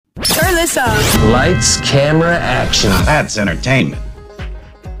Turn this up. Lights, camera, action. That's entertainment.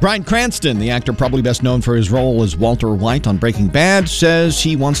 Bryan Cranston, the actor probably best known for his role as Walter White on Breaking Bad, says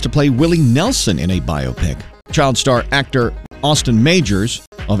he wants to play Willie Nelson in a biopic. Child star actor Austin Majors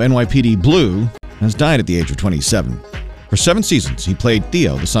of NYPD Blue has died at the age of 27. For 7 seasons, he played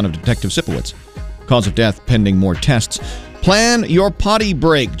Theo, the son of Detective Sipowicz. Cause of death pending more tests. Plan your potty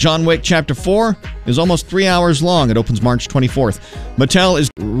break. John Wick Chapter 4 is almost 3 hours long. It opens March 24th. Mattel is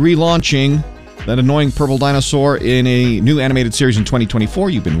relaunching that annoying purple dinosaur in a new animated series in 2024.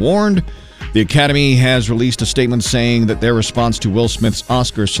 You've been warned. The Academy has released a statement saying that their response to Will Smith's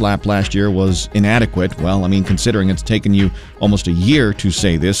Oscar slap last year was inadequate. Well, I mean, considering it's taken you almost a year to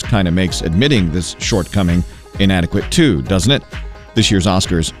say this, kind of makes admitting this shortcoming inadequate too, doesn't it? This year's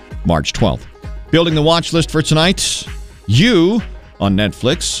Oscars, March 12th. Building the watch list for tonight, You on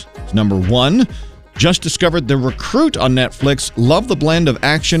Netflix is number 1. Just discovered The Recruit on Netflix. Love the blend of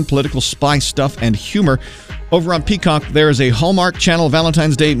action, political spy stuff, and humor. Over on Peacock, there is a Hallmark Channel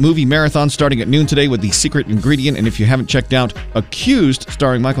Valentine's Day movie marathon starting at noon today with The Secret Ingredient. And if you haven't checked out Accused,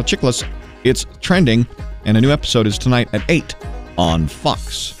 starring Michael Chiklis, it's trending. And a new episode is tonight at 8 on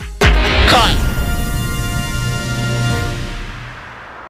Fox. Cut.